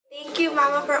you,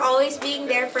 Mama, for always being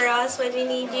there for us when we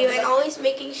need you and always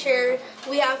making sure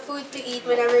we have food to eat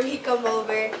whenever we come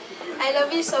over. I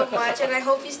love you so much and I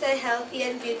hope you stay healthy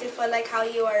and beautiful like how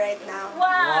you are right now.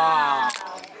 Wow!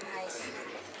 Nice.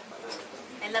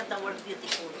 I love the word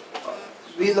beautiful.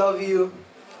 We love you.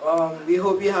 We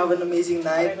hope you have an amazing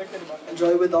night.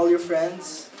 Enjoy with all your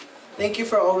friends. Thank you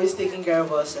for always taking care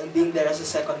of us and being there as a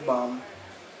second mom.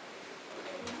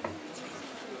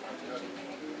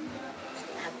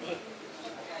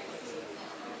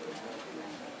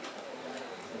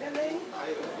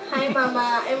 Hi,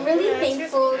 Mama. I'm really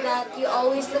thankful that you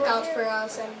always look out for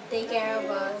us and take care of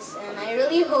us. And I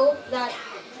really hope that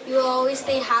you will always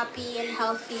stay happy and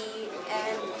healthy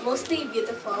and mostly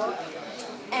beautiful.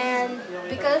 And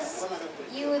because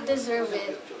you deserve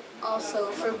it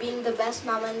also for being the best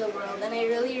mama in the world. And I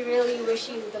really, really wish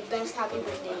you the best happy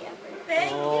birthday ever.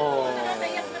 Thank you.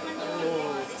 Nakakayak naman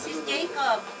yun. This is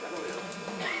Jacob.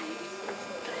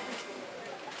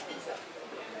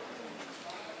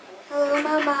 Hello,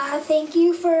 Mama. Thank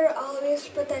you for always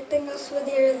protecting us with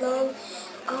your love.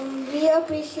 We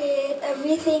appreciate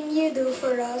everything you do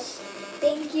for us.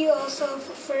 Thank you also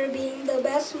for being the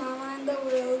best mama in the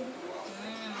world.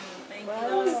 Thank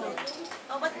you also.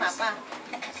 Oh, but Papa?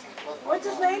 What's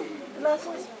his name? The last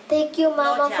one? Thank you,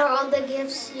 Mama, for all the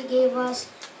gifts you gave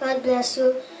us. God bless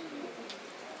you.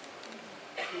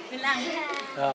 Yun lang.